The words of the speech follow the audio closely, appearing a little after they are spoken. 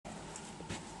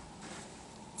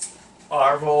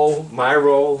My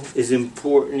role is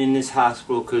important in this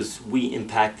hospital because we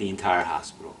impact the entire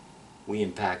hospital. We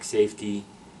impact safety,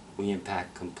 we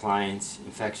impact compliance,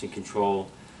 infection control.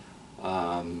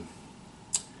 I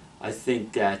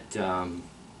think that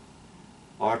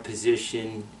our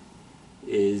position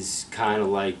is kind of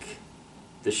like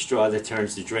the straw that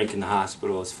turns the drink in the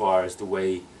hospital as far as the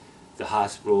way the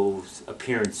hospital's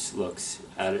appearance looks,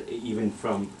 even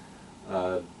from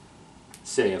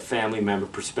say a family member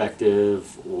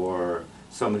perspective or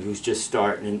someone who's just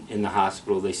starting in the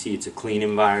hospital. They see it's a clean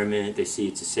environment, they see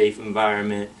it's a safe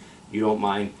environment. You don't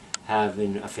mind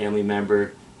having a family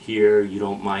member here, you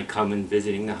don't mind coming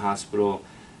visiting the hospital.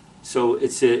 So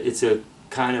it's a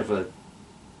kind of a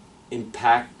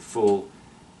impactful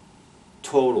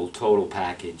total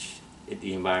package at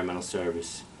the environmental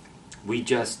service. We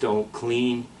just don't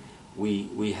clean.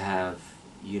 We have,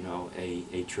 you know,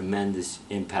 a tremendous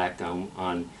impact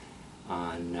on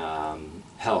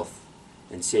health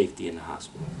and safety in the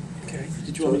hospital. Okay.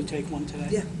 Did you want me to take one today?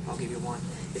 Yeah, I'll give you one.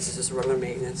 This is just regular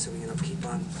maintenance, so we keep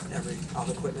on all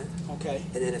the equipment. Okay.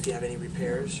 And then if you have any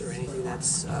repairs or anything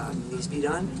that's needs to be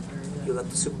done, you let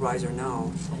the supervisor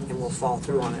know, and we'll follow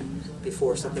through on it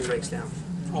before something breaks down.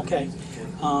 Okay.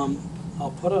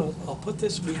 I'll put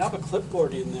this. We have a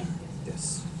clipboard in there.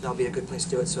 Yes. That'll be a good place to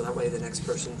do it, so that way the next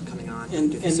person coming on can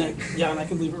And do the same. yeah, and I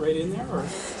can leave it right in there, or?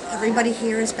 Everybody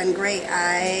here has been great.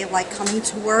 I like coming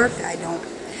to work. I don't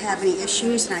have any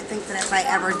issues, and I think that if I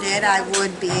ever did, I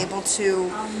would be able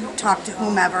to talk to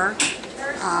whomever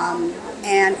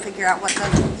and figure out what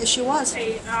the issue was.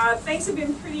 Hey, things have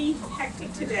been pretty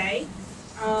hectic today.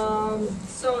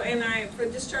 For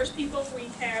discharged people, we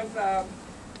have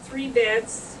 3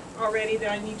 beds already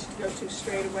that I need to go to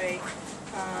straight away.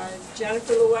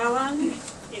 Jennifer Llewellyn,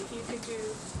 if you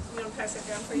could pass that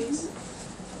down, please.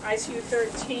 ICU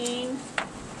 13.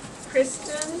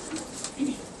 Kristen.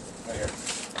 Right here.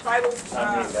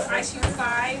 ICU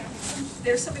 5.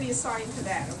 There's somebody assigned to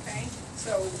that, okay?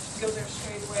 So go there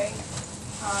straight away.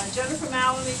 Jennifer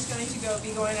Maloney is going to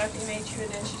be going up to MHU,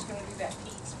 and then she's going to do that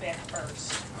PEDS bed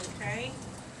first, okay?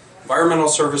 Environmental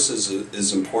services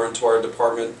is important to our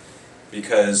department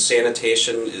because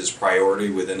sanitation is priority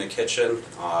within a kitchen.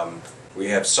 We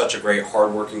have such a great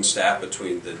hard-working staff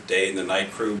between the day and the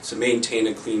night crew. To maintain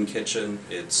a clean kitchen,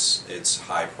 it's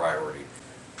high priority.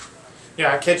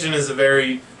 Yeah, our kitchen is a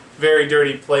very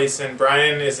dirty place, and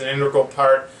Brian is an integral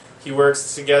part. He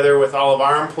works together with all of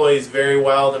our employees very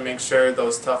well to make sure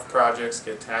those tough projects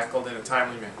get tackled in a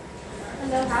timely manner.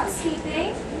 Hello,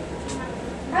 housekeeping.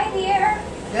 Hi there.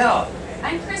 Yeah.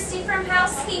 I'm Christy from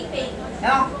housekeeping.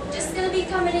 Yeah. Just going to be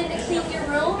coming in to clean your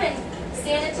room and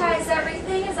sanitize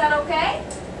everything. Is that okay?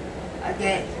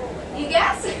 Okay. You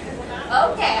guess?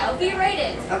 Okay, I'll be right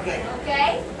in. Okay.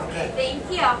 Okay? Okay.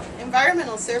 Thank you.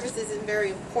 Environmental services is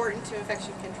very important to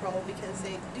infection control because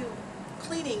they do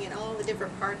cleaning in all the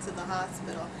different parts of the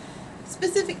hospital.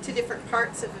 Specific to different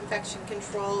parts of infection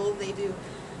control, they do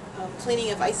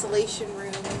cleaning of isolation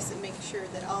rooms and make sure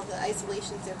that all the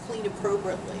isolations are cleaned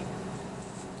appropriately.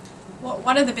 Well,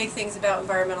 one of the big things about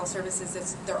environmental services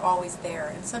is they're always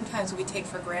there, and sometimes we take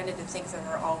for granted the things that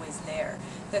are always there.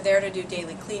 They're there to do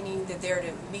daily cleaning, they're there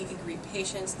to meet and greet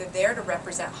patients, they're there to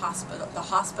represent the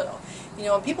hospital. You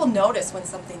know, and people notice when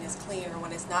something is clean or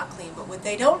when it's not clean, but what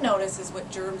they don't notice is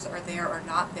what germs are there or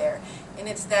not there. And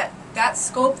it's that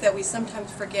scope that we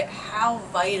sometimes forget how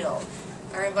vital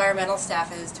our environmental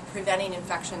staff is to preventing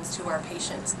infections to our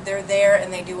patients. They're there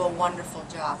and they do a wonderful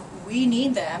job. We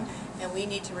need them, and we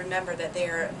need to remember that they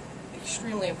are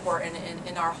extremely important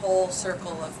in our whole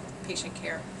circle of patient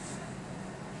care.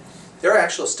 There are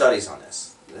actual studies on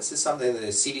this. This is something that the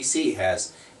CDC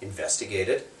has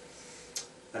investigated.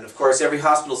 And of course, every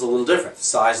hospital is a little different. The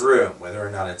size of the room, whether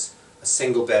or not it's a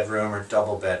single bedroom or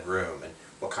double bedroom, and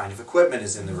what kind of equipment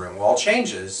is in the room, all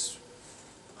changes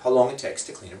how long it takes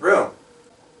to clean a room.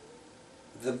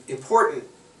 The important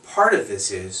part of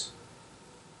this is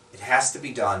it has to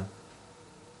be done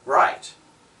right.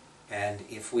 And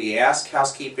if we ask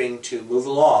housekeeping to move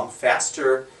along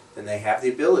faster than they have the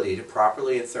ability to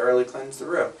properly and thoroughly cleanse the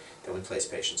room, then we place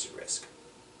patients at risk.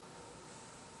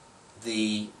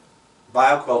 The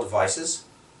BioQuell devices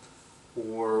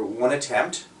were one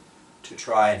attempt to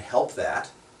try and help that,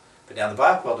 but now the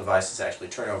BioQuell devices actually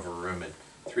turn over a room in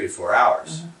 3 to 4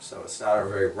 hours. So it's not a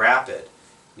very rapid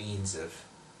means of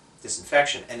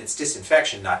disinfection, and it's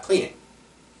disinfection, not cleaning.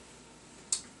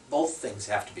 Both things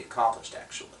have to be accomplished,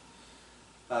 actually.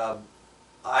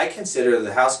 I consider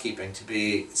the housekeeping to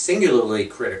be singularly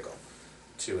critical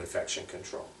to infection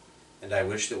control. And I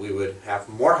wish that we would have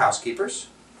more housekeepers,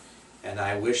 and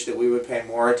I wish that we would pay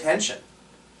more attention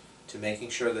to making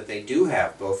sure that they do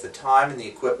have both the time and the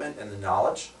equipment and the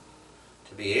knowledge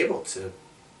to be able to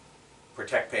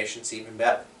protect patients even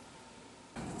better.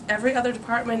 Every other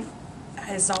department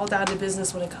is all down to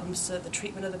business when it comes to the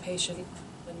treatment of the patient.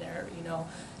 When they're,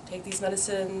 take these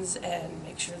medicines and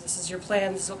make sure this is your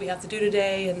plan, this is what we have to do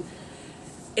today, and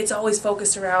it's always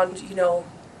focused around,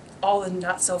 all the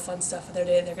not so fun stuff of their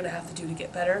day they're going to have to do to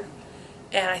get better.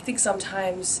 And I think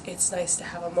sometimes it's nice to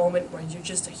have a moment where you're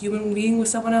just a human being with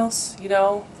someone else,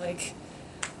 like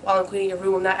while I'm cleaning your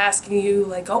room, I'm not asking you,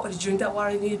 like, oh, did you drink that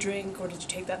water you need to drink, or did you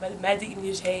take that med that you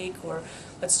need to take, or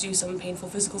let's do some painful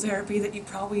physical therapy that you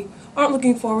probably aren't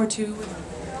looking forward to.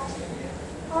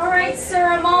 All right, sir,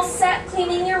 I'm all set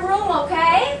cleaning your room,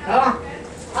 okay? Huh?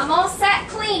 I'm all set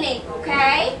cleaning,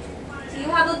 okay? So you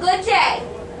have a good day,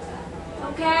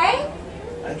 okay?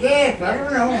 I guess, I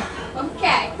don't know.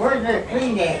 Okay. Where's the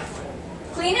Kleenex?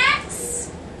 Kleenex?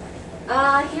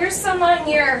 Here's some on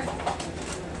your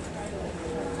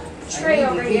tray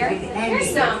over here. Here's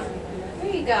some.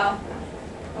 Here you go.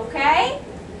 Okay?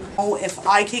 Oh, if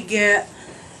I could get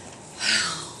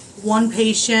one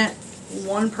patient,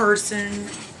 one person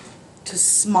to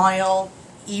smile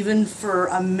even for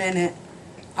a minute,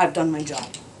 I've done my job.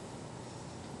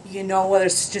 Whether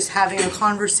it's just having a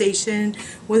conversation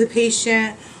with a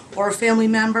patient or a family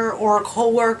member or a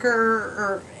coworker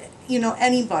or,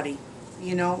 anybody,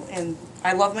 and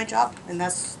I love my job, and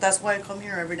that's why I come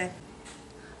here every day.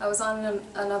 I was on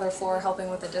another floor helping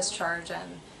with a discharge,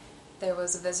 and there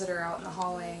was a visitor out in the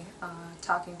hallway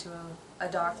talking to a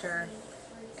doctor,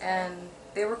 and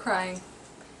they were crying.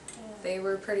 They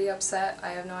were pretty upset.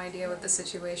 I have no idea what the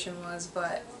situation was,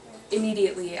 but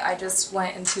immediately I just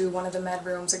went into one of the med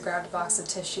rooms and grabbed a box of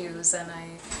tissues, and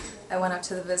I went up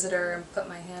to the visitor and put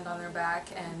my hand on their back,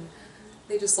 and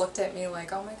they just looked at me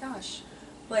like, oh my gosh,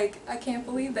 like, I can't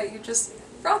believe that you just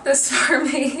brought this for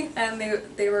me. And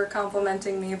they were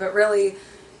complimenting me, but really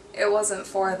it wasn't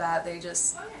for that.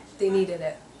 They needed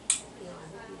it.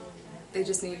 They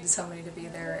just needed somebody to be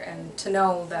there and to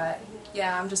know that,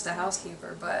 yeah, I'm just a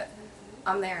housekeeper, but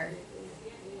I'm there,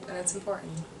 and it's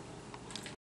important.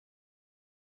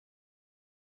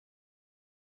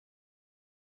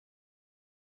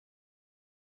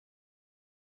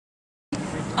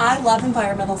 I love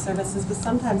environmental services, but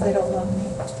sometimes they don't love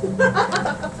me.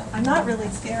 I'm not really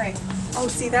scary. Oh,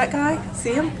 see that guy?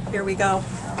 See him? Here we go.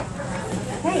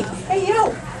 Hey,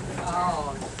 you!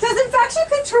 Oh. Does infection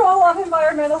control love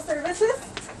environmental services?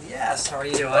 Yes, how are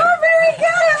you doing? Oh, very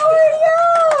good! How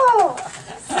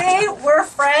are you? See, we're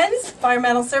friends.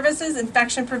 Environmental services,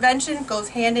 infection prevention goes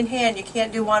hand in hand. You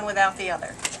can't do one without the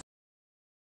other.